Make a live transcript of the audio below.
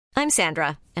I'm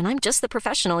Sandra, and I'm just the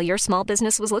professional your small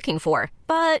business was looking for.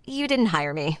 But you didn't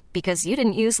hire me because you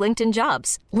didn't use LinkedIn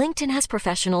Jobs. LinkedIn has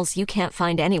professionals you can't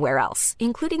find anywhere else,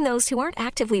 including those who aren't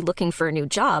actively looking for a new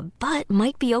job, but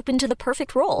might be open to the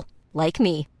perfect role, like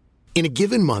me. In a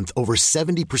given month, over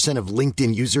 70% of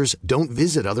LinkedIn users don't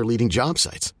visit other leading job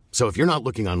sites. So if you're not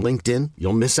looking on LinkedIn,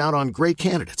 you'll miss out on great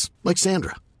candidates like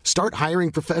Sandra. Start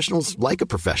hiring professionals like a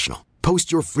professional.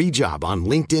 Post your free job on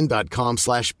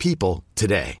linkedin.com/people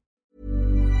today.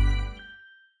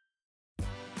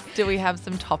 Do we have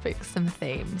some topics, some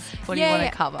themes? What do you want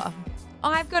to cover?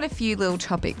 I've got a few little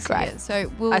topics Great. here.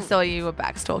 So I saw you were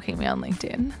backstalking me on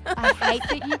LinkedIn. I hate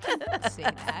that you can see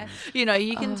that. You know,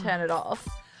 you can turn it off.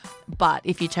 But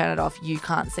if you turn it off, you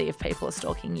can't see if people are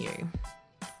stalking you.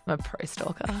 I'm a pro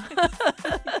stalker.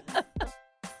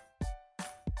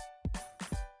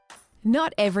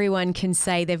 Not everyone can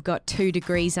say they've got 2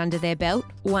 degrees under their belt,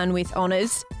 one with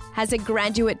honours, has a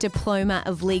graduate diploma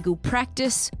of legal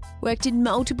practice, worked in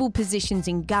multiple positions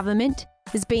in government,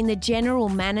 has been the general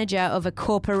manager of a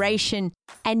corporation,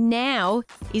 and now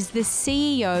is the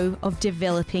CEO of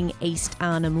Developing East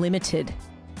Arnhem Limited.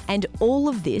 And all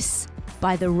of this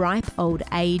by the ripe old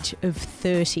age of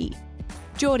 30.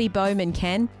 Geordie Bowman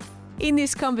can. In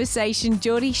this conversation,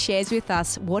 Geordie shares with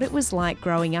us what it was like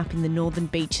growing up in the northern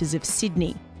beaches of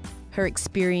Sydney, her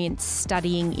experience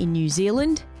studying in New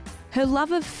Zealand, her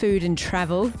love of food and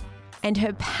travel, and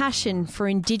her passion for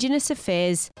Indigenous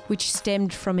affairs, which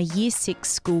stemmed from a Year 6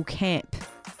 school camp.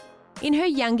 In her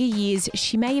younger years,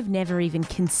 she may have never even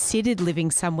considered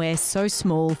living somewhere so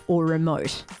small or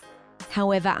remote.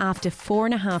 However, after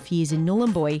 4.5 years in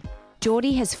Nhulunbuy,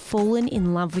 Geordie has fallen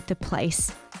in love with the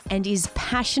place and is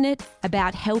passionate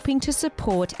about helping to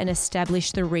support and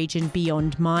establish the region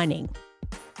beyond mining.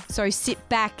 So sit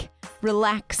back,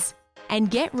 relax, and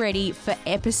get ready for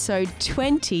episode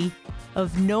 20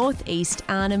 of Northeast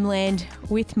Arnhem Land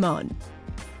with Mon.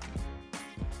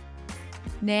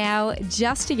 Now,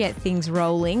 just to get things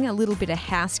rolling, a little bit of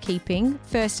housekeeping.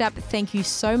 First up, thank you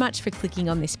so much for clicking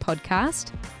on this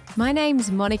podcast. My name's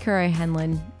Monica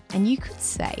O'Hanlon, and you could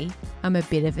say I'm a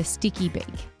bit of a sticky beak.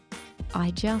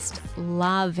 I just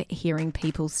love hearing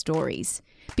people's stories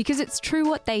because it's true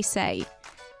what they say.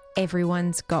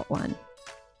 Everyone's got one.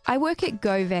 I work at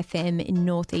Gove FM in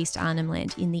Northeast Arnhem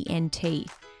Land in the NT.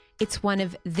 It's one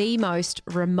of the most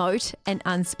remote and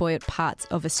unspoilt parts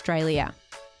of Australia.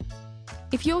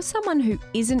 If you're someone who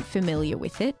isn't familiar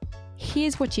with it,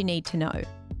 here's what you need to know.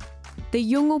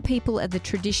 The Yolngu people are the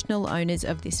traditional owners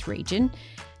of this region.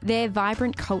 Their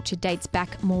vibrant culture dates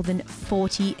back more than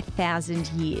 40,000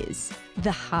 years.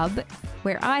 The hub,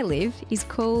 where I live, is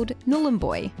called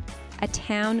Nhulunbuy, a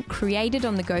town created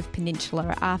on the Gove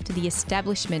Peninsula after the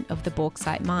establishment of the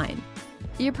bauxite mine.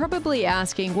 You're probably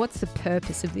asking, what's the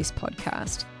purpose of this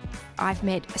podcast? I've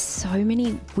met so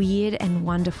many weird and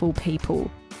wonderful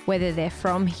people, whether they're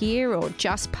from here or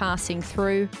just passing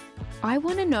through. I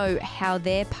want to know how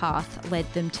their path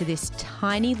led them to this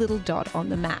tiny little dot on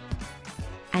the map.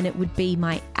 And it would be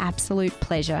my absolute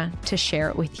pleasure to share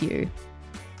it with you.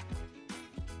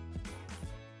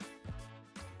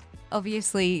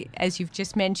 Obviously, as you've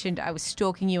just mentioned, I was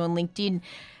stalking you on LinkedIn.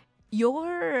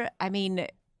 Your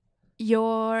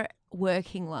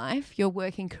working life, your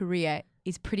working career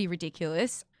is pretty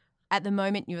ridiculous. At the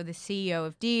moment, you're the CEO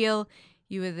of Deal.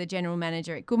 You were the general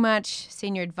manager at Gumatch,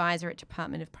 senior advisor at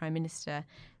Department of Prime Minister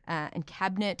and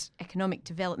Cabinet, economic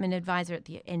development advisor at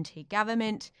the NT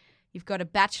government. You've got a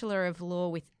Bachelor of Law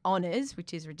with honours,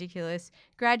 which is ridiculous,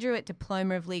 graduate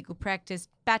diploma of legal practice,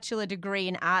 bachelor degree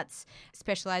in arts,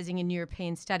 specialising in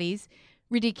European studies.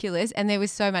 Ridiculous. And there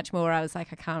was so much more. I was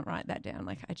like, I can't write that down.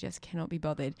 Like, I just cannot be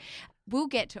bothered. We'll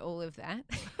get to all of that.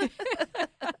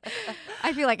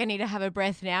 I feel like I need to have a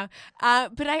breath now.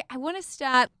 But I want to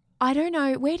start, I don't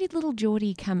know, where did little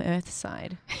Geordie come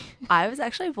earthside? I was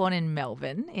actually born in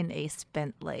Melbourne in East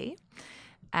Bentley.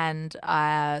 And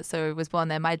so was born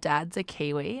there. My dad's a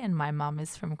Kiwi and my mum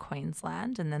is from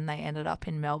Queensland, and then they ended up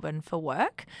in Melbourne for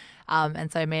work. And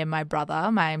so me and my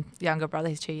brother, my younger brother,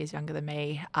 he's 2 years younger than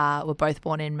me, were both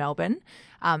born in Melbourne.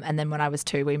 And then when I was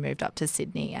 2, we moved up to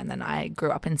Sydney, and then I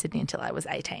grew up in Sydney until I was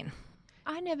 18.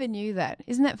 I never knew that.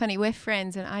 Isn't that funny? We're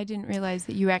friends and I didn't realise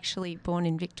that you were actually born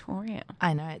in Victoria.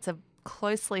 I know. It's a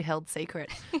closely held secret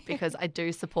because I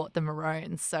do support the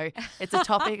Maroons. So it's a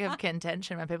topic of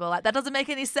contention when people are like, that doesn't make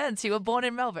any sense. You were born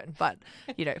in Melbourne. But,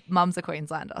 you know, mum's a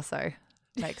Queenslander, so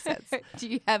makes sense. Do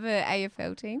you have an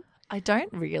AFL team? I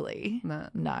don't really. No.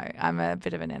 No, I'm a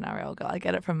bit of an NRL girl. I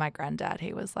get it from my granddad.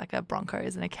 He was like a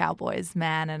Broncos and a Cowboys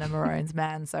man and a Maroons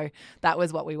man. So that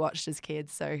was what we watched as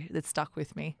kids. So it stuck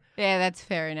with me. Yeah, that's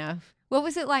fair enough. What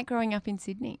was it like growing up in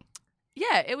Sydney?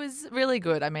 Yeah, it was really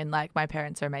good. I mean, like, my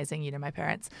parents are amazing, you know, my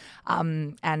parents,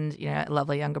 and, you know, a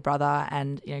lovely younger brother,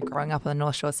 and, you know, growing up on the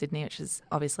North Shore of Sydney, which is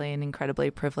obviously an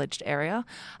incredibly privileged area,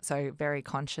 so very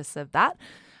conscious of that.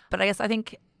 But I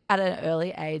think at an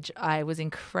early age, I was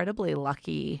incredibly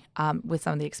lucky with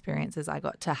some of the experiences I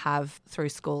got to have through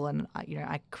school, and, you know,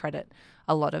 I credit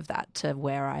a lot of that to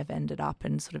where I've ended up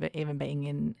and sort of even being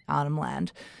in Arnhem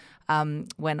Land.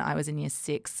 When I was in year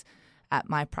 6, at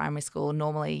my primary school,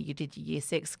 normally you did your year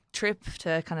 6 trip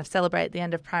to kind of celebrate the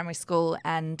end of primary school,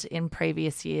 and in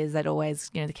previous years they'd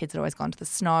always, you know, the kids had always gone to the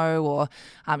snow or,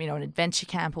 you know, an adventure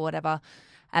camp or whatever.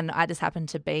 And I just happened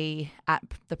to be at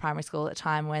the primary school at a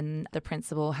time when the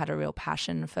principal had a real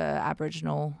passion for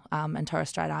Aboriginal and Torres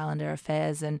Strait Islander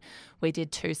affairs, and we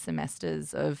did 2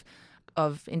 semesters of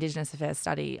Indigenous Affairs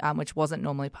study, which wasn't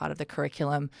normally part of the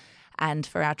curriculum. And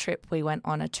for our trip, we went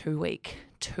on a 2-week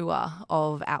tour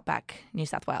of outback New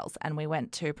South Wales, and we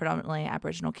went to predominantly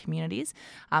Aboriginal communities,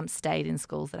 stayed in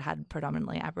schools that had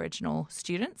predominantly Aboriginal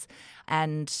students,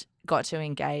 and got to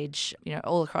engage, you know,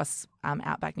 all across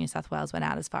outback New South Wales, went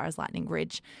out as far as Lightning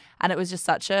Ridge. And it was just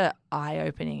such a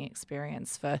eye-opening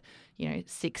experience for, you know,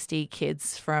 60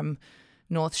 kids from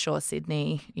North Shore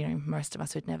Sydney, you know, most of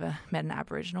us who'd never met an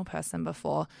Aboriginal person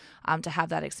before, to have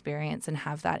that experience and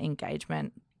have that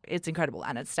engagement. It's incredible,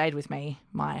 and it stayed with me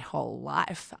my whole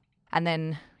life. And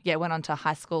then, went on to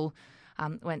high school,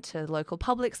 went to local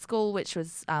public school, which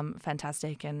was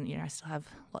fantastic, and, you know, I still have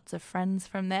lots of friends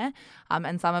from there.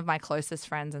 And some of my closest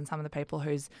friends and some of the people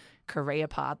whose career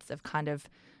paths have kind of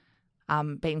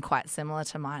been quite similar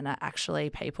to mine are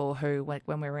actually people who,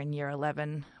 when we were in year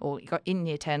 11 or in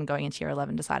year 10 going into year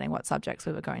 11 deciding what subjects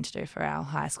we were going to do for our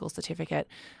high school certificate,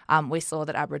 we saw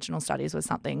that Aboriginal studies was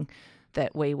something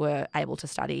that we were able to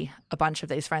study. A bunch of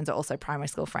these friends are also primary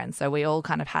school friends, so we all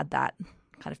kind of had that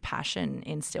kind of passion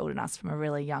instilled in us from a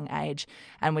really young age,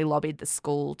 and we lobbied the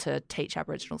school to teach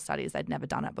Aboriginal studies. They'd never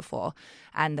done it before,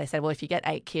 and they said, well, if you get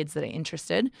 8 kids that are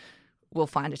interested, we'll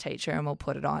find a teacher and we'll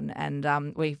put it on.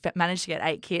 And we managed to get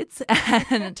 8 kids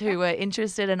and who were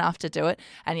interested enough to do it.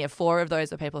 And 4 of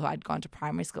those were people who I'd gone to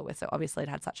primary school with. So obviously it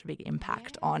had such a big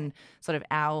impact on sort of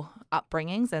our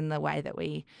upbringings and the way that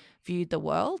we viewed the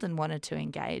world and wanted to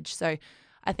engage. So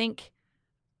I think,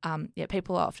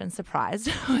 people are often surprised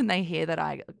when they hear that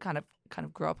I kind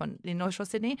of grew up in North Shore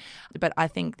Sydney. But I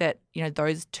think that, you know,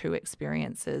 those 2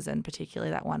 experiences, and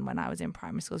particularly that one when I was in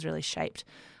primary school, has really shaped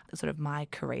sort of my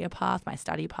career path, my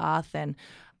study path. And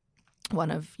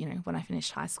when I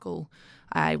finished high school,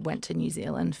 I went to New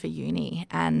Zealand for uni,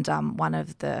 and one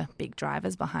of the big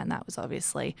drivers behind that was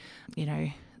obviously, you know,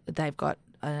 they've got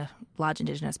a large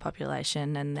Indigenous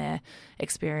population, and their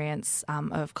experience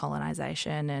of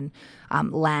colonisation and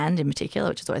land in particular,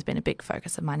 which has always been a big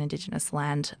focus of mine, Indigenous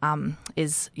land,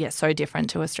 is so different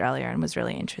to Australia, and was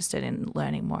really interested in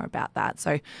learning more about that.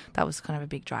 So that was kind of a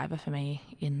big driver for me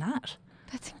in that.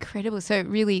 That's incredible. So it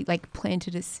really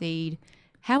planted a seed.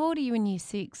 How old are you in year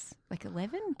 6?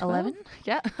 11? 11?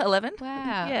 Yeah, 11.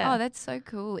 Wow. Yeah. Oh, that's so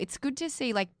cool. It's good to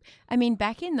see,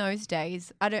 back in those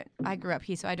days, I grew up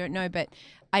here, so I don't know, but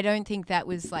I don't think that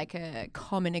was a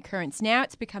common occurrence. Now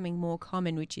it's becoming more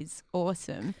common, which is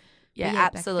awesome. Yeah,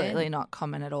 absolutely not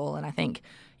common at all. And I think,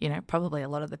 you know, probably a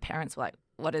lot of the parents were like,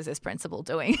 what is this principal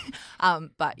doing?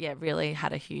 But really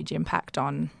had a huge impact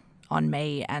on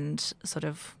me and sort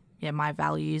of, my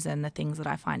values and the things that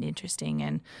I find interesting,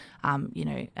 and, you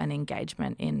know, an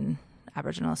engagement in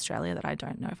Aboriginal Australia that I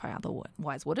don't know if I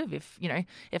otherwise would have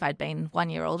if I'd been 1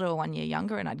 year older or 1 year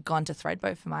younger and I'd gone to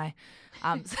Thredbo for my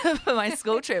for my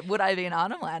school trip. Would I be in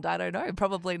Arnhem Land? I don't know.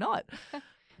 Probably not.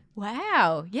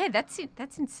 Wow. Yeah, that's it.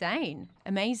 That's insane.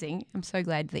 Amazing. I'm so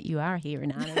glad that you are here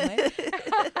in Arnhem Land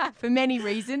for many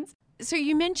reasons. So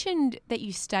you mentioned that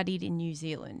you studied in New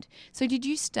Zealand. So did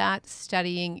you start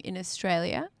studying in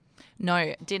Australia?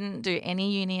 No, didn't do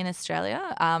any uni in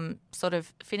Australia. Sort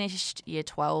of finished year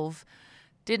 12,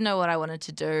 didn't know what I wanted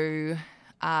to do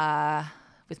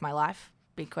with my life.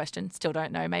 Big question. Still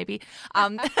don't know, maybe.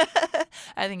 I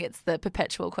think it's the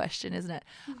perpetual question, isn't it?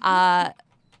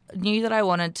 Knew that I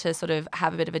wanted to sort of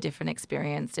have a bit of a different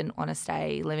experience, didn't want to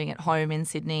stay living at home in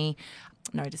Sydney.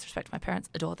 No disrespect to my parents,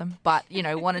 adore them, but, you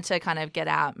know, wanted to kind of get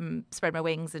out and spread my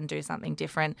wings and do something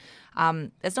different.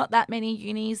 There's not that many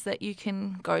unis that you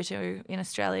can go to in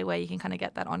Australia where you can kind of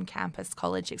get that on-campus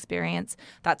college experience.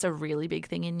 That's a really big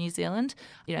thing in New Zealand.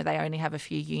 You know, they only have a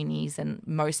few unis, and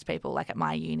most people, like at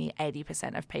my uni,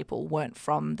 80% of people weren't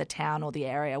from the town or the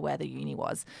area where the uni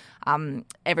was.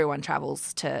 Everyone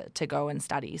travels to go and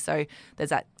study. So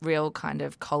there's that real kind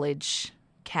of college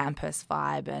campus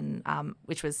vibe, and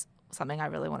which was something I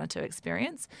really wanted to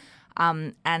experience.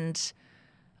 And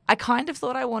I kind of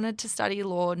thought I wanted to study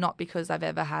law, not because I've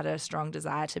ever had a strong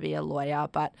desire to be a lawyer,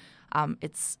 but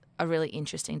it's a really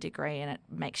interesting degree and it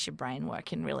makes your brain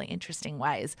work in really interesting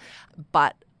ways.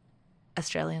 But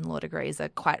Australian law degrees are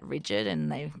quite rigid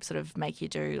and they sort of make you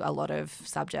do a lot of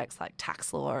subjects like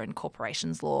tax law and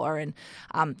corporations law and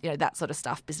that sort of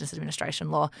stuff, business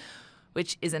administration law,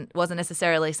 which wasn't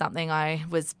necessarily something I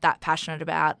was that passionate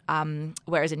about.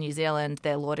 Whereas in New Zealand,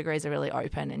 their law degrees are really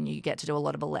open and you get to do a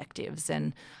lot of electives.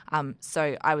 And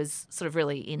so I was sort of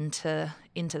really into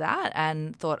that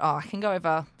and thought, I can go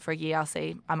over for a year. I'll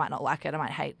see. I might not like it. I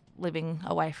might hate living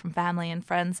away from family and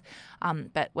friends,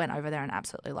 but went over there and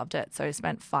absolutely loved it. So I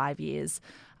spent 5 years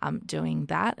doing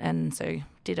that, and so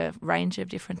did a range of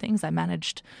different things. I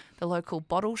managed the local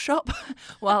bottle shop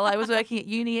while I was working at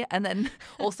uni, and then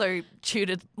also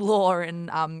tutored law and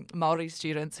Māori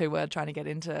students who were trying to get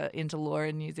into law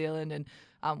in New Zealand, and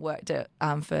worked at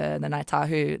for the Ngāi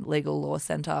Tahu Legal Law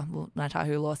Centre, Ngāi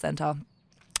Tahu Law Centre,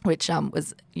 which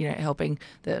was, helping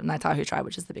the Ngāi Tahu tribe,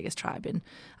 which is the biggest tribe in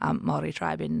Māori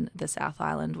tribe in the South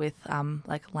Island, with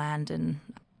like land and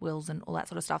wills and all that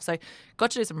sort of stuff. So got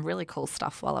to do some really cool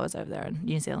stuff while I was over there, and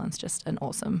New Zealand's just an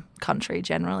awesome country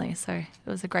generally. So it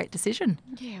was a great decision.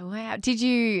 Yeah, wow. How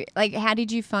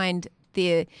did you find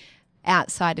the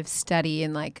outside of study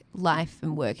and like life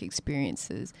and work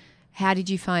experiences, how did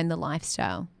you find the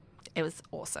lifestyle? It was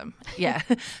awesome. Yeah.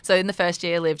 So in the first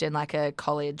year, I lived in like a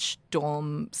college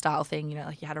dorm style thing,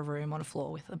 like you had a room on a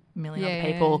floor with a million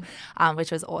other people,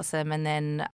 which was awesome. And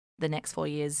then the next 4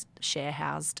 years share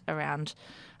housed around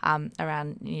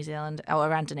New Zealand, or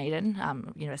around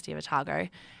Dunedin, University of Otago.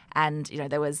 And,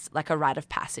 there was like a rite of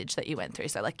passage that you went through.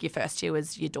 So like your first year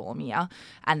was your dorm year,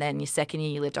 and then your second year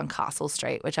you lived on Castle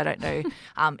Street, which I don't know,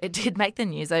 it did make the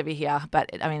news over here, but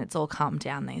it's all calmed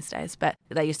down these days. But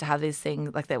they used to have this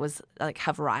thing, like there was like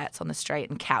have riots on the street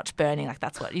and couch burning, like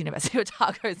that's what University of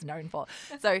Otago is known for.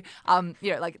 So,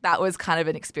 like that was kind of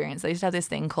an experience. They used to have this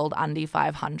thing called Undy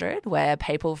 500 where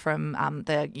people from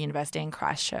the university in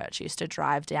Christchurch used to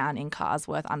drive down in cars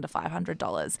worth under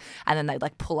 $500, and then they'd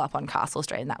like pull up on Castle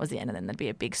Street, and that was the end, and then there'd be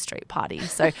a big street party.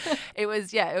 So it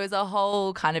was a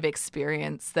whole kind of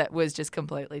experience that was just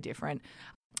completely different.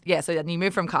 Yeah, so then you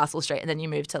move from Castle Street, and then you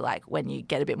move to like when you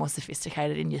get a bit more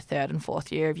sophisticated in your third and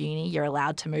fourth year of uni, you're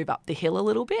allowed to move up the hill a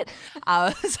little bit.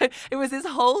 So it was this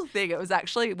whole thing. It was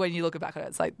actually, when you look back on it,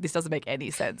 it's like this doesn't make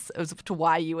any sense as to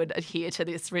why you would adhere to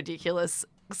this ridiculous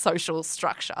social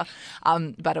structure.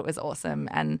 But it was awesome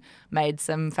and made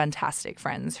some fantastic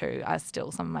friends who are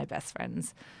still some of my best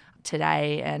friends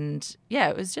today. And yeah,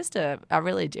 it was just a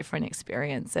really different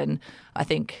experience, and I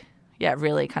think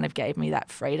really kind of gave me that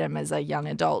freedom as a young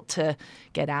adult to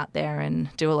get out there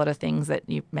and do a lot of things that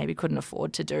you maybe couldn't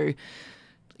afford to do,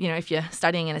 if you're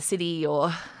studying in a city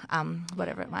or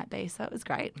whatever it might be. So it was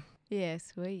great. Yeah,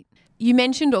 sweet. You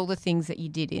mentioned all the things that you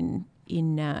did in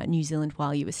New Zealand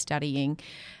while you were studying,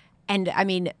 and I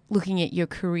mean, looking at your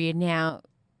career now,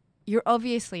 you're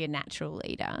obviously a natural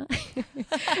leader.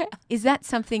 Is that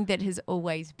something that has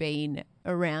always been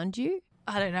around you?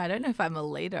 I don't know. I don't know if I'm a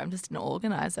leader. I'm just an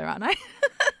organizer, aren't I?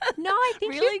 No, I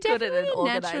think really you're good at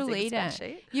definitely a natural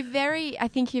leader. I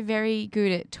think you're very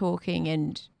good at talking,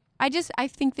 and I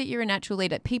think that you're a natural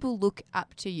leader. People look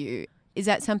up to you. Is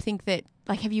that something that,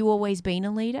 like, have you always been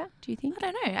a leader, do you think?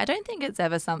 I don't know. I don't think it's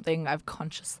ever something I've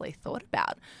consciously thought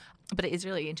about. But it is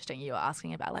really interesting you were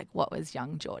asking about, like, what was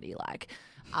young Geordie like?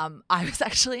 I was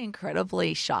actually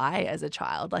incredibly shy as a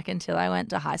child. Like, until I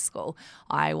went to high school,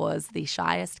 I was the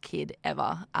shyest kid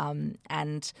ever.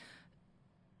 And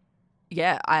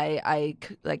yeah, I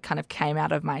like kind of came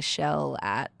out of my shell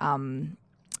at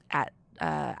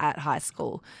high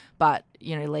school, but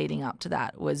leading up to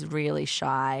that was really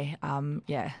shy.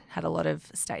 Had a lot of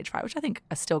stage fright, which I think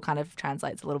still kind of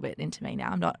translates a little bit into me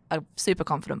now. I'm not a super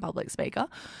confident public speaker.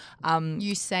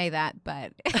 You say that,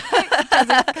 but it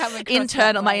doesn't come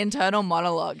across my internal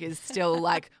monologue is still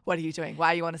like, "What are you doing?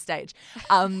 Why are you on a stage?"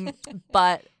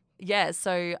 But yeah,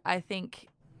 so I think,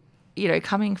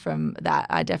 coming from that,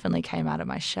 I definitely came out of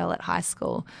my shell at high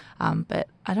school. But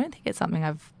I don't think it's something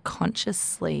I've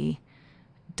consciously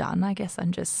done. I guess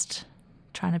I'm just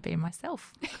trying to be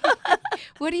myself.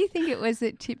 What do you think it was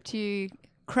that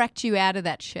cracked you out of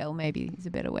that shell, maybe is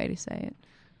a better way to say it?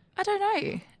 I don't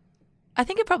know. I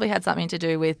think it probably had something to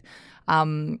do with,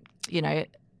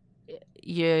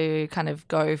 you kind of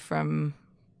go from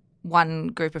one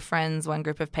group of friends, one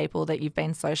group of people that you've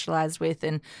been socialised with,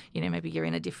 and maybe you're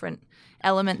in a different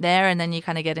element there, and then you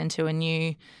kind of get into a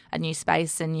new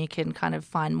space, and you can kind of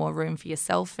find more room for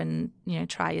yourself and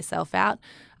try yourself out.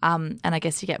 And I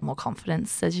guess you get more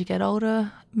confidence as you get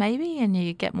older, maybe, and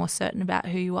you get more certain about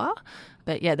who you are.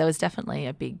 But yeah, there was definitely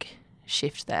a big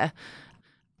shift there.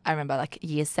 I remember like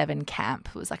year 7 camp.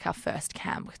 It was like our first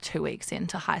camp 2 weeks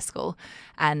into high school,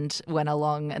 and went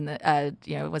along, and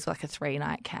it was like a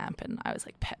 3-night camp, and I was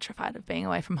like petrified of being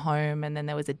away from home. And then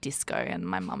there was a disco, and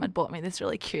my mum had bought me this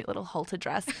really cute little halter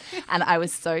dress, and I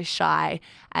was so shy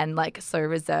and like so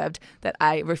reserved that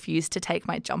I refused to take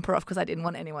my jumper off because I didn't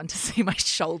want anyone to see my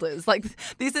shoulders. Like,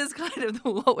 this is kind of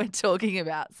what we're talking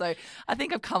about. So I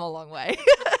think I've come a long way.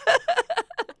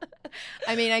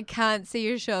 I mean, I can't see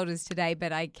your shoulders today,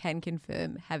 but I can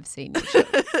confirm have seen your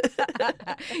shoulders.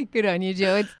 Good on you,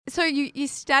 Jill. So you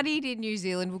studied in New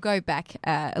Zealand. We'll go back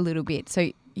a little bit.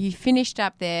 So you finished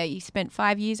up there. You spent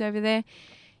 5 years over there.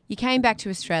 You came back to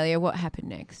Australia. What happened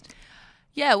next?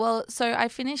 Yeah, well, so I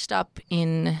finished up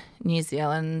in New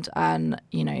Zealand, and,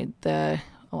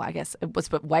 I guess it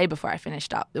was way before I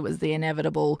finished up. It was the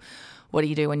inevitable, what do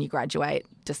you do when you graduate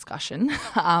discussion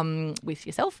with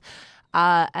yourself.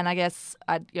 And I guess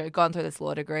I'd gone through this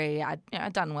law degree.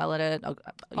 I'd done well at it.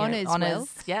 Honours, well.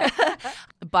 Yeah.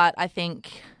 But I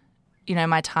think,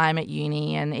 my time at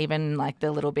uni, and even like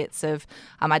the little bits of,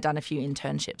 I'd done a few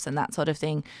internships and that sort of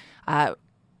thing,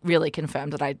 really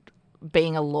confirmed that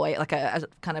being a lawyer, like a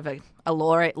kind of a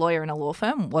lawyer in a law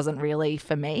firm, wasn't really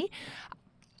for me.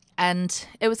 And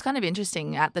it was kind of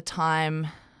interesting at the time.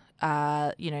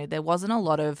 There wasn't a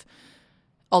lot of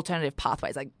alternative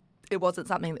pathways. Like, it wasn't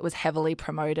something that was heavily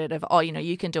promoted of,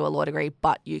 you can do a law degree,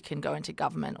 but you can go into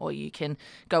government, or you can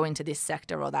go into this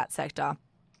sector or that sector.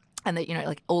 And that,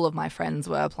 like, all of my friends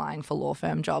were applying for law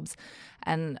firm jobs.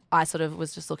 And I sort of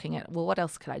was just looking at, well, what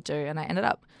else could I do? And I ended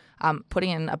up putting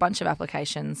in a bunch of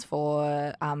applications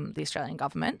for the Australian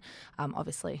government,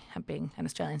 obviously being an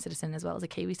Australian citizen as well as a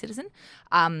Kiwi citizen,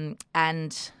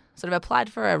 and sort of applied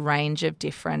for a range of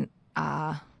different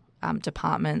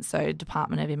departments, so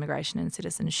Department of Immigration and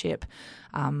Citizenship,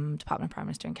 Department of Prime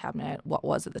Minister and Cabinet, what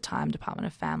was at the time Department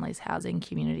of Families, Housing,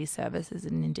 Community Services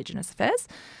and Indigenous Affairs,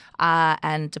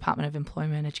 and Department of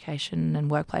Employment, Education and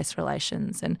Workplace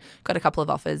Relations, and got a couple of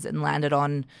offers and landed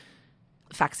on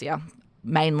FAXIA,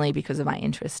 mainly because of my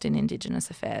interest in Indigenous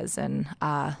affairs, and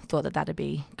thought that that'd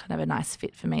be kind of a nice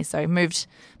fit for me. So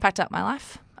packed up my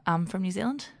life from New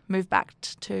Zealand, moved back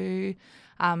to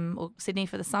Sydney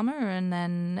for the summer, and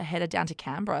then headed down to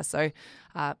Canberra. So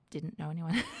didn't know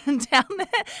anyone down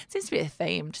there. Seems to be a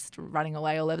theme, just running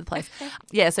away all over the place.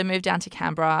 Yeah, so moved down to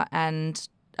Canberra, and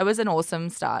it was an awesome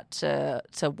start to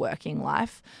working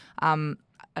life.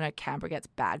 I know Canberra gets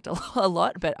bagged a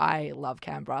lot, but I love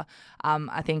Canberra.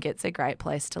 I think it's a great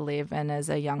place to live, and as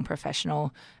a young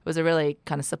professional, it was a really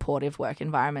kind of supportive work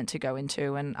environment to go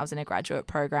into. And I was in a graduate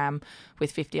program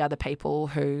with 50 other people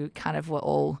who kind of were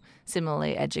all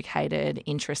similarly educated,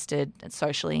 interested,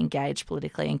 socially engaged,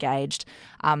 politically engaged,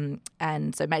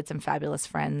 and so made some fabulous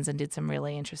friends and did some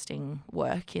really interesting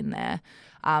work in there.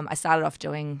 I started off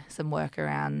doing some work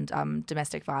around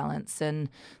domestic violence and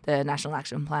the National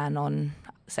Action Plan on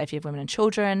safety of women and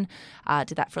children.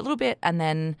 Did that for a little bit, and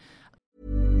then...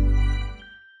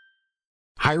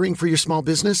 Hiring for your small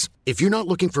business? If you're not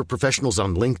looking for professionals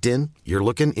on LinkedIn, you're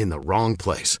looking in the wrong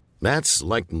place. That's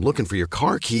like looking for your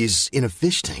car keys in a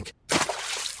fish tank.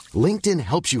 LinkedIn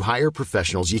helps you hire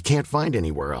professionals you can't find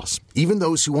anywhere else, even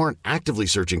those who aren't actively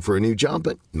searching for a new job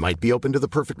but might be open to the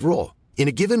perfect role. In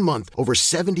a given month, over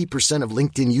 70% of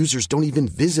LinkedIn users don't even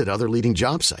visit other leading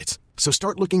job sites. So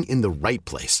start looking in the right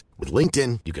place. With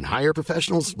LinkedIn, you can hire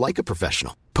professionals like a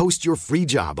professional. Post your free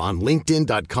job on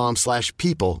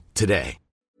linkedin.com/people today.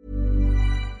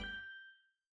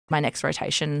 My next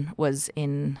rotation was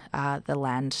in the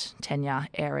land tenure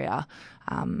area,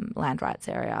 land rights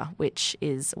area, which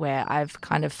is where I've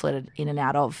kind of flitted in and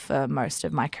out of for most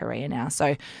of my career now.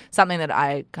 So something that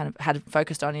I kind of had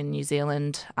focused on in New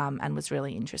Zealand and was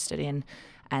really interested in.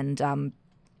 And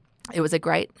it was a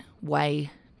great way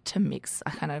to mix.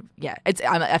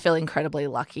 I feel incredibly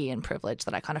lucky and privileged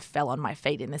that I kind of fell on my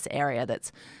feet in this area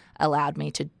that's allowed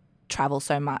me to travel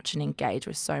so much and engage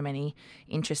with so many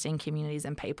interesting communities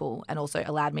and people, and also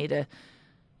allowed me to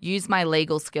use my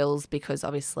legal skills, because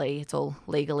obviously it's all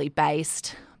legally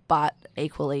based, but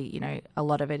equally, a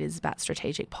lot of it is about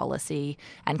strategic policy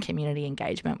and community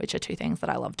engagement, which are two things that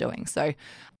I love doing. So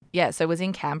I was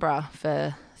in Canberra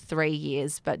for 3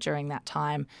 years, but during that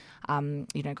time,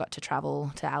 got to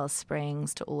travel to Alice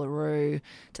Springs, to Uluru,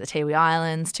 to the Tiwi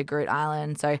Islands, to Groote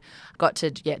Island. So got to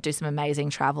do some amazing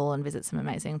travel and visit some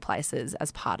amazing places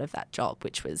as part of that job,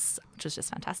 which was just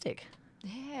fantastic.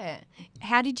 Yeah.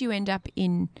 How did you end up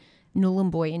in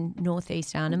Nhulunbuy in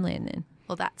northeast Arnhem Land then?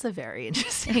 Well, that's a very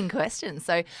interesting question.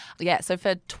 So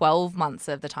for 12 months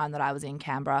of the time that I was in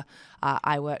Canberra,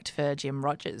 I worked for Jim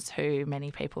Rogers, who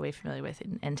many people will be familiar with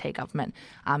in NT government,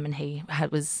 and he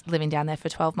was living down there for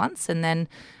 12 months. And then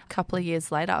a couple of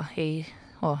years later,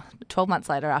 12 months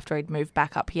later after he'd moved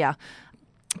back up here,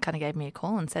 kind of gave me a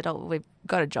call and said, oh, we've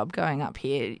got a job going up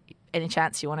here. Any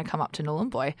chance you want to come up to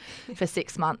Nhulunbuy for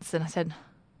 6 months? And I said,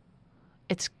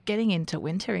 it's getting into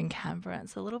winter in Canberra.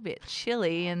 It's a little bit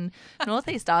chilly and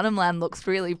Northeast Arnhem Land looks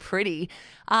really pretty.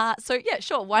 So, yeah,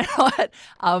 sure, why not?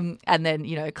 And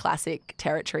then, classic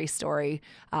territory story,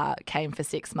 came for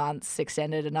 6 months,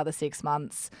 extended another 6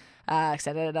 months,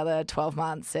 extended another 12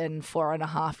 months, and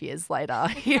 4.5 years later,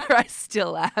 here I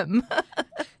still am.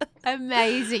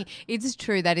 Amazing. It's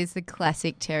true. That is the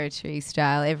classic territory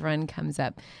style. Everyone comes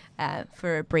up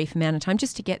for a brief amount of time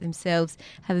just to get themselves,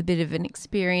 have a bit of an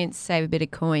experience, save a bit of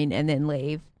coin and then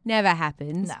leave. Never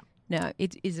happens. No,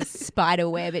 it is a spider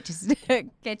web. It just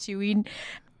gets you in.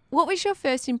 What was your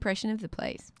first impression of the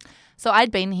place? So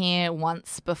I'd been here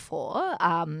once before,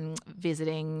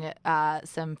 visiting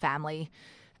some family.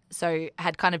 So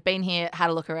had kind of been here, had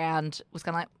a look around, was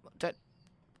kind of like,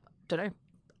 don't know.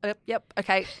 Yep,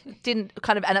 okay. And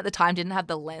at the time didn't have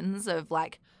the lens of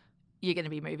like, you're going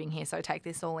to be moving here, so take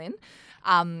this all in.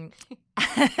 And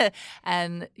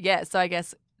yeah, so I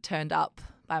guess turned up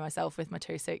by myself with my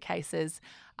 2 suitcases,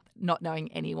 not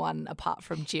knowing anyone apart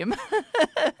from Jim.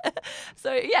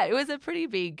 So yeah, it was a pretty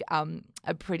big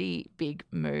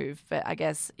move. But I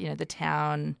guess, the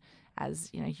town, as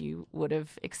you would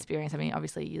have experienced. I mean,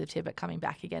 obviously you lived here, but coming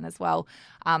back again as well,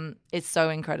 it's so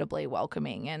incredibly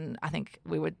welcoming. And I think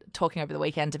we were talking over the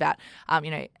weekend about,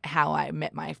 how I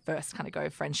met my first kind of Go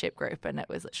friendship group, and it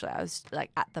was literally I was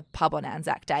like at the pub on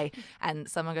Anzac Day, and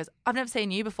someone goes, "I've never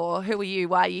seen you before. Who are you?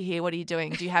 Why are you here? What are you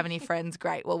doing? Do you have any friends?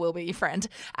 Great. Well, we'll be your friend."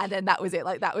 And then that was it.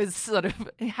 Like that was sort of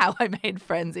how I made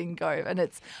friends in Go, and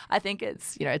I think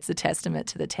it's it's a testament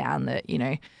to the town that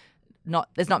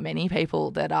there's not many people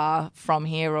that are from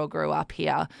here or grew up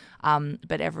here,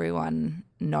 but everyone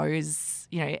knows,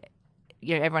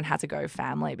 everyone has a Go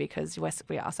family because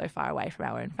we are so far away from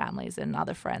our own families and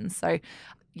other friends. So,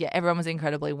 yeah, everyone was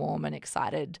incredibly warm and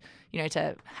excited,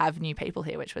 to have new people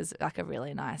here, which was like a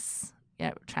really nice,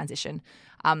 transition.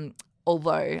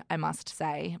 Although I must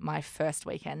say, my first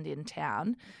weekend in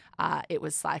town, it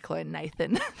was Cyclone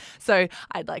Nathan. So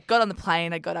I'd got on the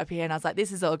plane, I got up here and I was like,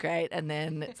 this is all great. And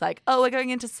then it's like, oh, we're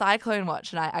going into cyclone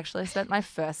watch. And I actually spent my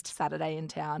first Saturday in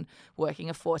town working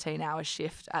a 14-hour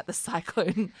shift at the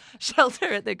cyclone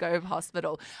shelter at the Gove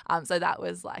Hospital. So that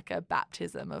was like a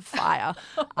baptism of fire.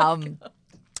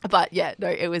 But yeah, no,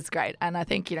 it was great. And I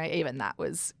think, even that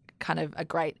was kind of a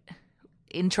great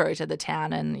intro to the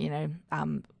town, and,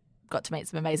 got to meet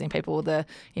some amazing people, the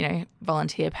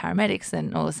volunteer paramedics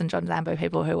and all the St John Lambo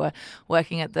people who were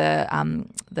working at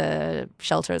the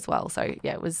shelter as well. So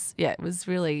it was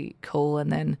really cool.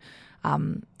 And then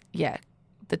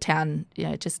the town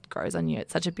just grows on you.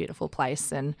 It's such a beautiful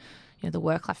place, and the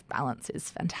work-life balance is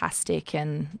fantastic,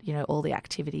 and all the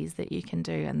activities that you can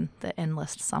do, and the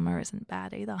endless summer isn't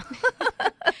bad either.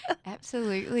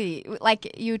 Absolutely.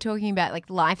 Like you were talking about, like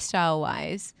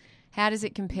lifestyle-wise, how does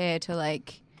it compare to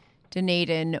like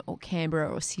Dunedin or Canberra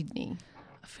or Sydney?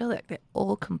 I feel like they're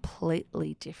all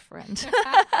completely different.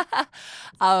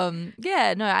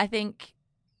 I think,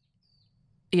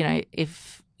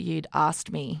 if you'd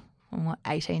asked me,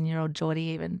 18-year-old Geordie,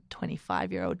 even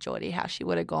 25-year-old Geordie, how she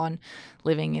would have gone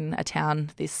living in a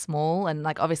town this small, and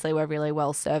like obviously we're really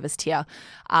well serviced here,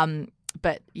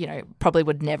 but probably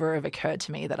would never have occurred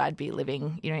to me that I'd be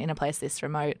living in a place this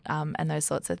remote, and those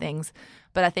sorts of things.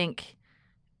 But I think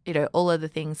all of the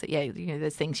things that,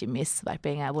 there's things you miss, like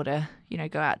being able to,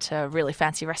 go out to a really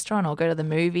fancy restaurant or go to the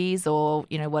movies or,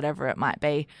 whatever it might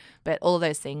be. But all of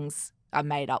those things are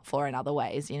made up for in other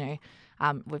ways,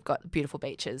 We've got beautiful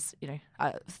beaches,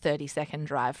 a 30-second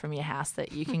drive from your house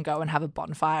that you can go and have a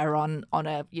bonfire on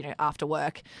a, after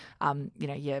work.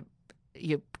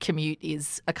 Your commute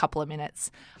is a couple of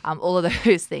minutes. All of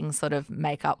those things sort of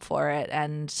make up for it,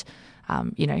 and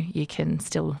you can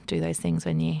still do those things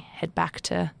when you head back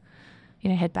to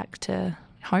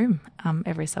home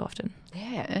every so often.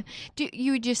 Yeah.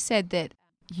 You just said that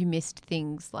you missed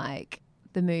things like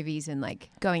the movies and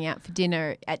like going out for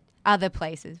dinner at other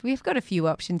places. We've got a few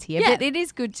options here, but it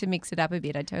is good to mix it up a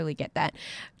bit. I totally get that.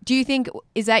 Do you think,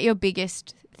 is that your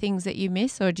biggest things that you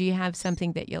miss, or do you have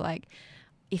something that you're like,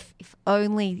 if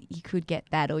only you could get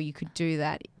that, or you could do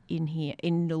that in here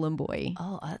in Nhulunbuy?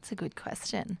 Oh, that's a good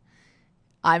question.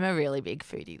 I'm a really big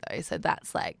foodie though, so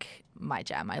that's like my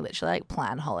jam. I literally like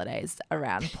plan holidays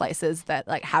around places that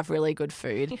like have really good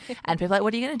food, and people are like,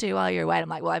 what are you going to do while you're away? And I'm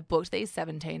like, well, I've booked these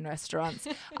 17 restaurants,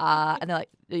 and they're like,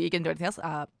 are you going to do anything else?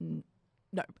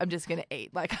 No, I'm just going to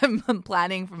eat. Like I'm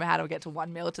planning from how to get to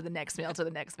one meal to the next meal to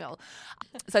the next meal.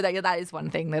 So that is one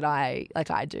thing that I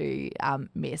do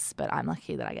miss, but I'm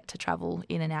lucky that I get to travel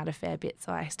in and out a fair bit,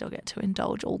 so I still get to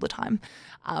indulge all the time.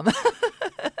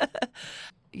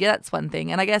 Yeah, that's one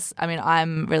thing. And I guess, I mean,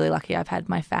 I'm really lucky. I've had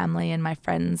my family and my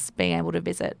friends being able to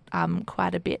visit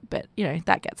quite a bit, but, you know,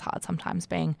 that gets hard sometimes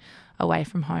being away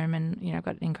from home, and, you know, I've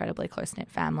got an incredibly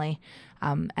close-knit family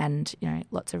and, you know,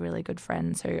 lots of really good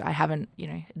friends who I haven't, you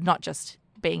know, not just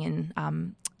being in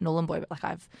Nhulunbuy, but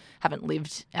like haven't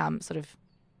lived sort of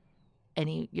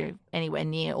anywhere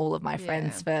near all of my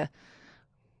friends for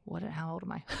how old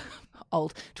am I?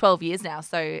 Old, 12 years now.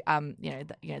 So,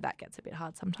 that gets a bit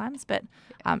hard sometimes, but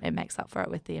it makes up for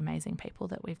it with the amazing people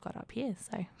that we've got up here.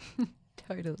 So,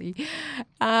 totally.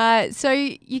 So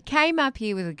you came up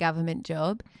here with a government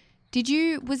job.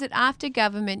 Was it after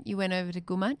government you went over to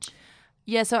Gumatj?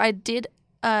 Yeah, so I did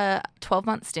a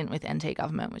 12-month stint with NT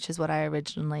government, which is what I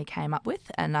originally came up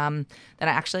with. And then I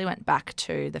actually went back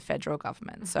to the federal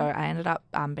government. So I ended up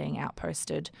being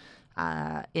outposted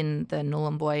in the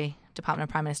Nhulunbuy Department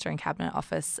of Prime Minister and Cabinet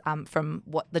Office from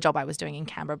what the job I was doing in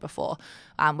Canberra before,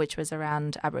 which was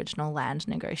around Aboriginal land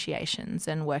negotiations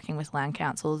and working with land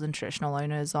councils and traditional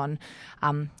owners on,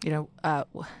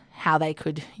 how they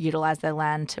could utilise their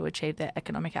land to achieve their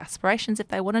economic aspirations if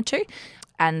they wanted to.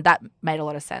 And that made a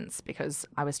lot of sense because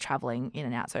I was travelling in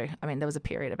and out. So, I mean, there was a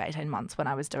period of 18 months when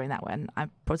I was doing that, when I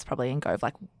was probably in Gove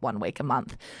like 1 week a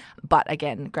month. But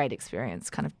again, great experience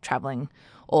kind of travelling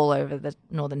all over the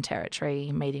Northern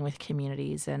Territory, meeting with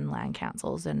communities and land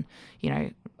councils and,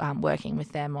 working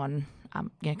with them on,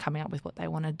 coming up with what they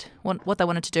wanted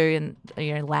to do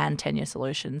and, land tenure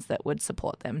solutions that would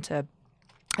support them to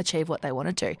achieve what they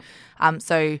wanted to.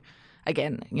 So,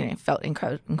 again, felt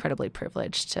incredibly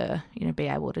privileged to, be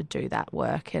able to do that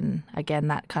work. And again,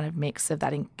 that kind of mix of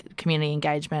that community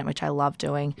engagement, which I love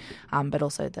doing, but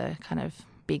also the kind of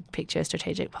big picture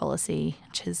strategic policy,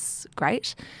 which is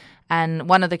great. And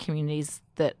one of the communities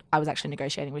that I was actually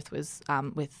negotiating with was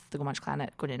with the Gumatj clan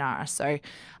at Gunditjmara. So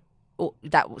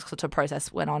that sort of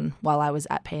process went on while I was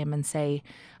at PMNC.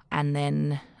 And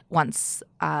then once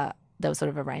there was sort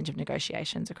of a range of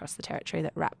negotiations across the territory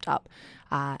that wrapped up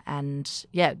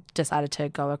decided to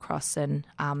go across and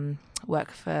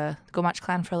work for the Gumatj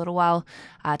clan for a little while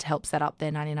to help set up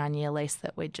their 99-year lease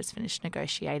that we'd just finished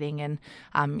negotiating, and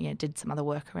did some other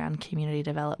work around community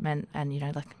development and,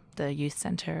 like the youth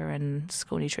centre and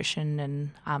school nutrition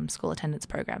and school attendance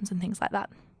programs and things like that.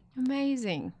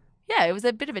 Amazing. Yeah, it was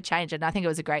a bit of a change, and I think it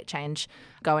was a great change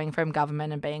going from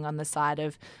government and being on the side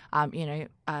of,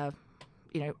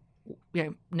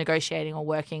 negotiating or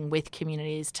working with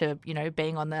communities to,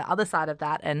 being on the other side of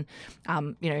that and,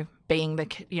 being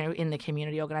in the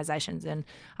community organisations and,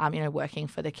 working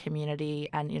for the community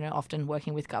and, often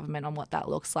working with government on what that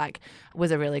looks like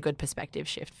was a really good perspective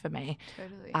shift for me.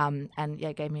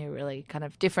 Totally. Gave me a really kind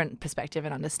of different perspective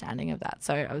and understanding of that.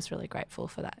 So I was really grateful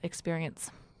for that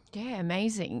experience. Yeah,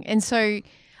 amazing. And so,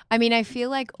 I mean, I feel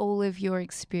like all of your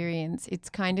experience, it's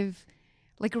kind of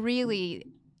like really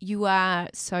you are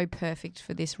so perfect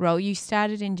for this role. You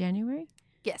started in January?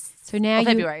 Yes. So now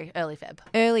February, early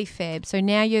Feb. So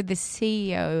now you're the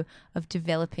CEO of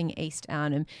Developing East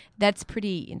Arnhem. That's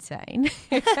pretty insane.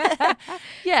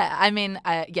 Yeah, I mean,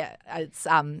 it's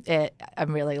I'm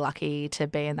really lucky to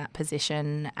be in that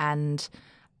position,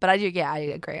 but I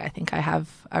agree. I think I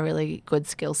have a really good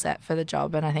skill set for the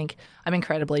job, and I think I'm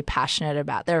incredibly passionate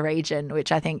about the region,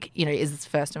 which I think is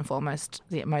first and foremost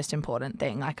the most important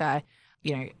thing. Like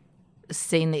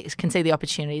can see the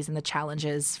opportunities and the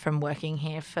challenges from working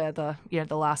here for the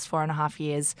last 4.5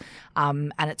 years,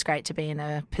 and it's great to be in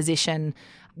a position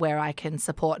where I can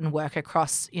support and work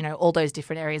across all those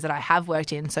different areas that I have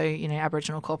worked in. So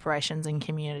Aboriginal corporations and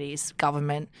communities,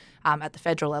 government at the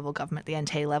federal level, government at the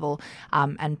NT level,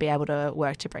 and be able to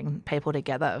work to bring people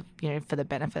together for the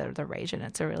benefit of the region.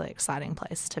 It's a really exciting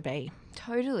place to be.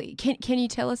 Totally. Can you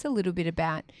tell us a little bit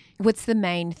about what's the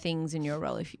main things in your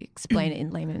role, if you explain it in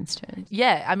layman's terms?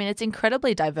 Yeah, I mean, it's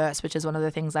incredibly diverse, which is one of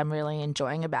the things I'm really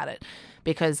enjoying about it,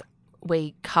 because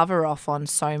we cover off on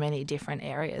so many different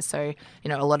areas. So,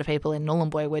 a lot of people in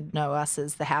Nhulunbuy would know us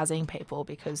as the housing people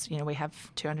because, we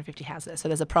have 250 houses. So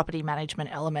there's a property management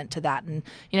element to that and,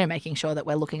 making sure that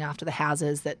we're looking after the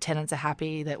houses, that tenants are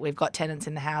happy, that we've got tenants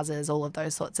in the houses, all of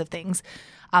those sorts of things,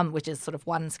 which is sort of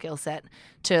one skill set,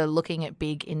 to looking at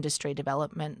big industry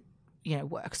development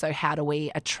work. So how do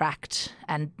we attract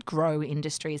and grow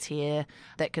industries here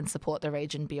that can support the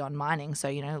region beyond mining? So,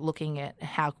 looking at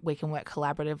how we can work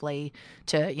collaboratively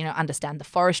to, understand the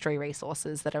forestry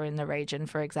resources that are in the region,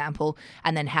 for example,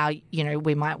 and then how,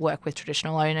 we might work with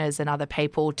traditional owners and other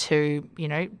people to,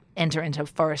 enter into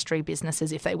forestry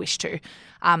businesses if they wish to.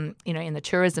 In the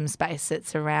tourism space,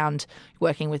 it's around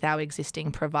working with our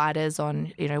existing providers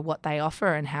on, what they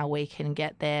offer and how we can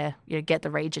get the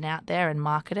region out there and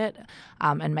market it,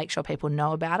 and make sure people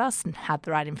know about us and have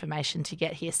the right information to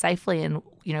get here safely and,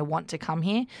 want to come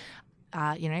here.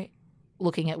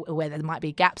 Looking at where there might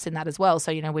be gaps in that as well.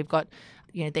 So, we've got,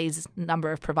 these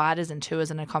number of providers and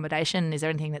tours and accommodation. Is there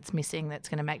anything that's missing that's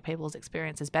going to make people's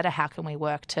experiences better? How can we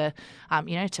work to,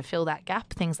 to fill that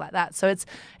gap? Things like that. So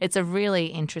it's a really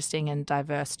interesting and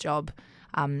diverse job.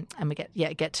 And we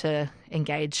get to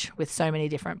engage with so many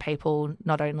different people,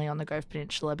 not only on the Grove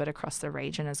Peninsula but across the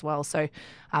region as well. So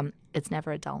it's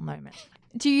never a dull moment.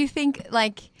 Do you think,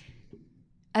 I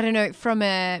don't know, from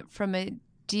a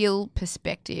deal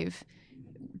perspective,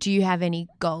 do you have any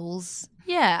goals?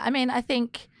 Yeah, I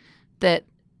think that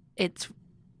it's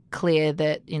clear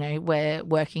that, we're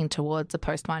working towards a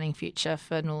post-mining future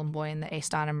for Nhulunbuy in the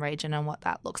East Arnhem region and what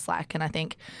that looks like. And I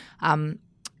think, I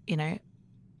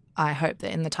hope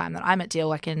that in the time that I'm at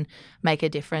Deal, I can make a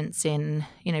difference in,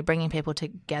 bringing people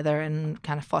together and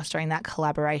kind of fostering that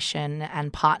collaboration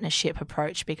and partnership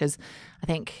approach, because I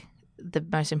think the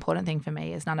most important thing for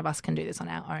me is none of us can do this on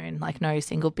our own. No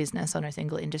single business or no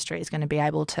single industry is going to be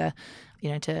able to,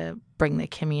 to bring the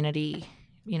community,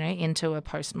 into a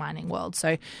post-mining world.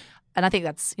 So, and I think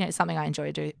that's, something I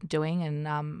enjoy doing. And,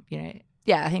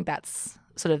 I think that's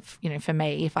sort of, for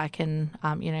me, if I can,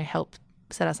 help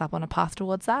set us up on a path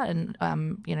towards that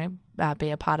and, be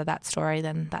a part of that story,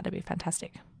 then that'd be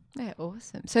fantastic. Yeah,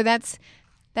 awesome. So that's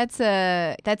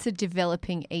a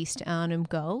developing East Arnhem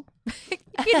goal.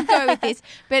 You can go with this.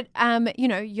 But,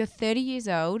 you're 30 years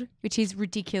old, which is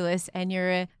ridiculous, and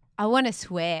I want to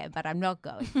swear, but I'm not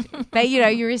going to. But,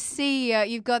 you're a CEO.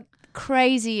 You've got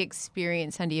crazy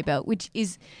experience under your belt, which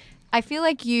is, I feel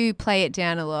like you play it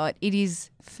down a lot. It is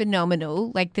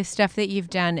phenomenal. The stuff that you've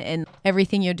done and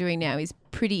everything you're doing now is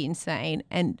pretty insane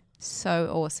and so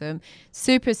awesome.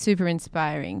 Super, super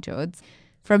inspiring, George.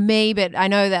 From me, but I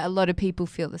know that a lot of people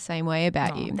feel the same way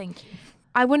about you. Thank you.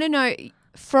 I want to know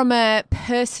from a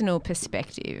personal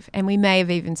perspective, and we may have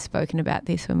even spoken about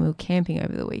this when we were camping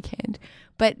over the weekend,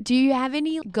 but do you have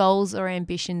any goals or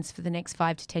ambitions for the next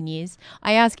 5 to 10 years?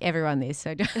 I ask everyone this,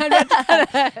 so don't.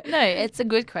 No, it's a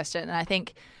good question. And I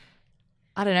think,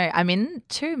 I don't know, I'm in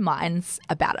two minds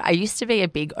about it. I used to be a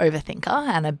big overthinker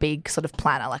and a big sort of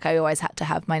planner. I always had to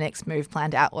have my next move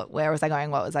planned out. Where was I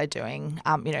going? What was I doing?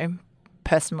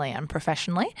 Personally and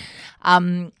professionally.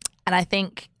 And I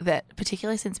think that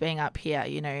particularly since being up here,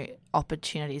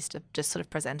 opportunities to just sort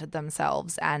of presented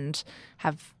themselves and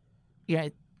have,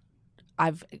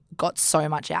 I've got so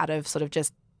much out of sort of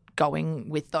just going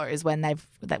with those when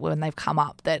they've come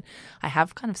up that I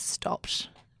have kind of stopped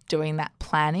doing that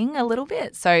planning a little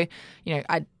bit. So,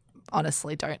 I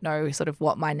honestly don't know sort of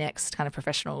what my next kind of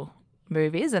professional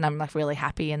move is, and I'm really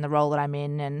happy in the role that I'm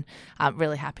in, and I'm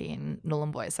really happy in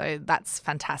Nhulunbuy. So that's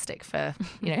fantastic for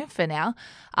for now.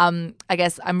 I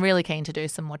guess I'm really keen to do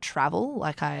some more travel.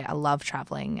 I love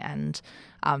traveling, and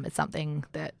it's something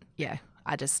that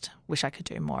I just wish I could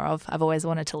do more of. I've always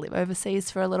wanted to live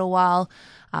overseas for a little while,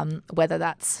 whether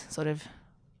that's sort of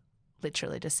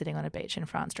literally just sitting on a beach in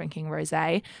France drinking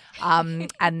rosé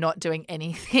and not doing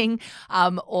anything.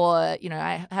 Or,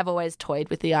 I have always toyed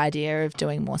with the idea of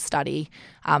doing more study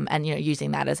and,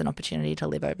 using that as an opportunity to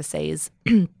live overseas.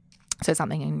 So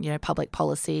something in, public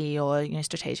policy or,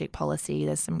 strategic policy.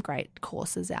 There's some great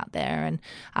courses out there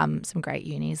and some great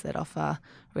unis that offer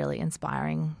really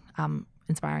inspiring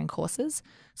courses.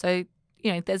 So,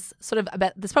 there's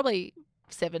probably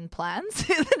 7 plans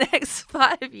in the next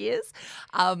 5 years.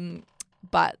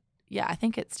 But I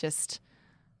think it's just,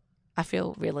 I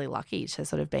feel really lucky to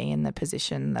sort of be in the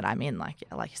position that I'm in. Like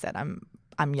you said,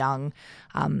 I'm young.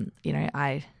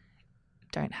 I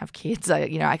don't have kids.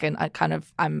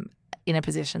 I'm in a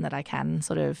position that I can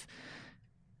sort of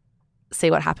see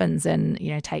what happens and,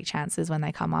 take chances when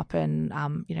they come up and,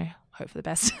 hope for the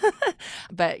best.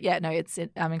 But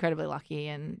I'm incredibly lucky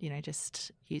and,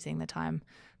 just using the time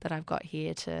that I've got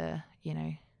here to, I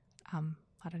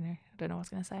don't know what I was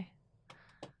going to say.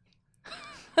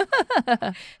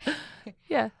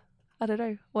 Yeah, I don't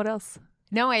know. What else?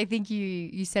 No, I think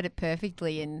you said it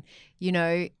perfectly, and,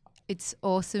 it's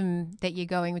awesome that you're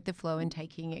going with the flow and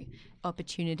taking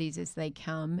opportunities as they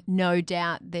come. No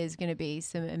doubt there's going to be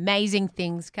some amazing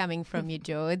things coming from you,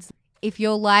 George. if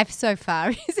your life so far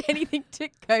is anything to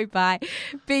go by,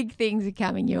 big things are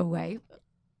coming your way.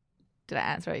 Did I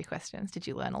answer all your questions? Did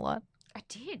you learn a lot? I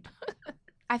did.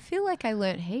 I feel like I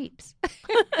learnt heaps.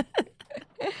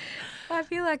 I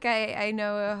feel like I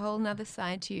know a whole nother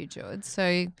side to you, George.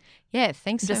 So, yeah,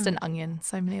 thanks Just so an onion.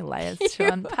 So many layers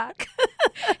to unpack.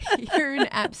 You're an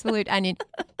absolute onion.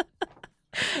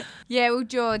 Yeah, well,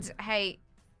 George, hey,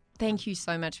 thank you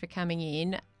so much for coming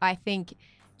in. I think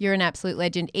you're an absolute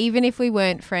legend. Even if we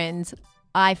weren't friends,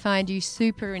 I find you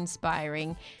super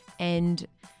inspiring and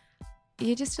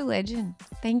you're just a legend.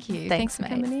 Thank you. Thanks for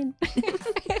coming in.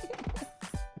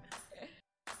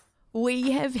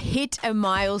 We have hit a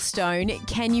milestone.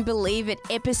 Can you believe it?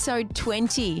 Episode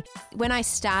 20. When I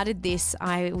started this,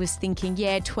 I was thinking,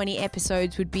 20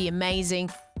 episodes would be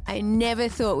amazing. I never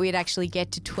thought we'd actually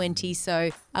get to 20. So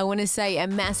I want to say a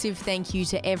massive thank you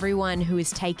to everyone who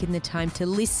has taken the time to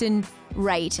listen,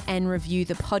 rate, and review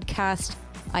the podcast.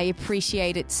 I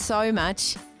appreciate it so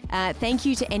much. Thank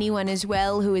you to anyone as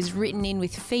well who has written in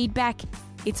with feedback.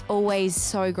 It's always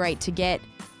so great to get.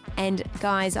 And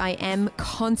guys, I am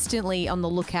constantly on the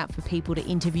lookout for people to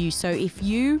interview. So if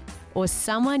you or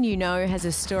someone you know has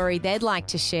a story they'd like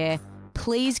to share,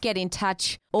 please get in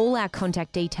touch. All our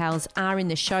contact details are in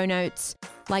the show notes.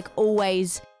 Like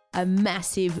always, a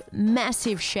massive,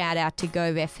 massive shout out to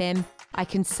Gove FM. I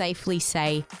can safely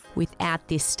say without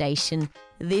this station,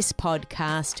 this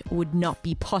podcast would not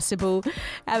be possible.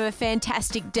 Have a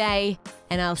fantastic day,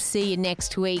 and I'll see you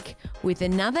next week with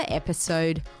another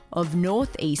episode of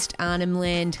Northeast Arnhem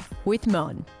Land with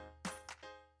Mon.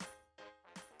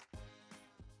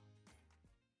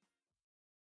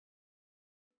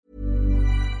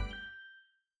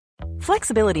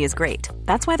 Flexibility is great.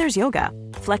 That's why there's yoga.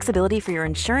 Flexibility for your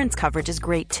insurance coverage is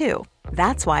great too.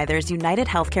 That's why there's United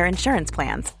Healthcare Insurance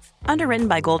Plans. Underwritten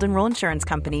by Golden Rule Insurance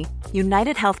Company,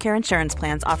 United Healthcare Insurance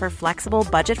Plans offer flexible,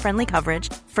 budget-friendly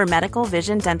coverage for medical,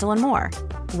 vision, dental, and more.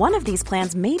 One of these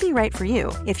plans may be right for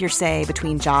you if you're, say,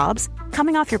 between jobs,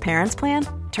 coming off your parents' plan,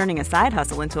 turning a side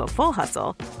hustle into a full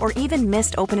hustle, or even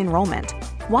missed open enrollment.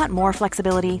 Want more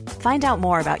flexibility? Find out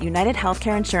more about United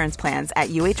Healthcare Insurance Plans at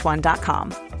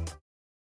uh1.com.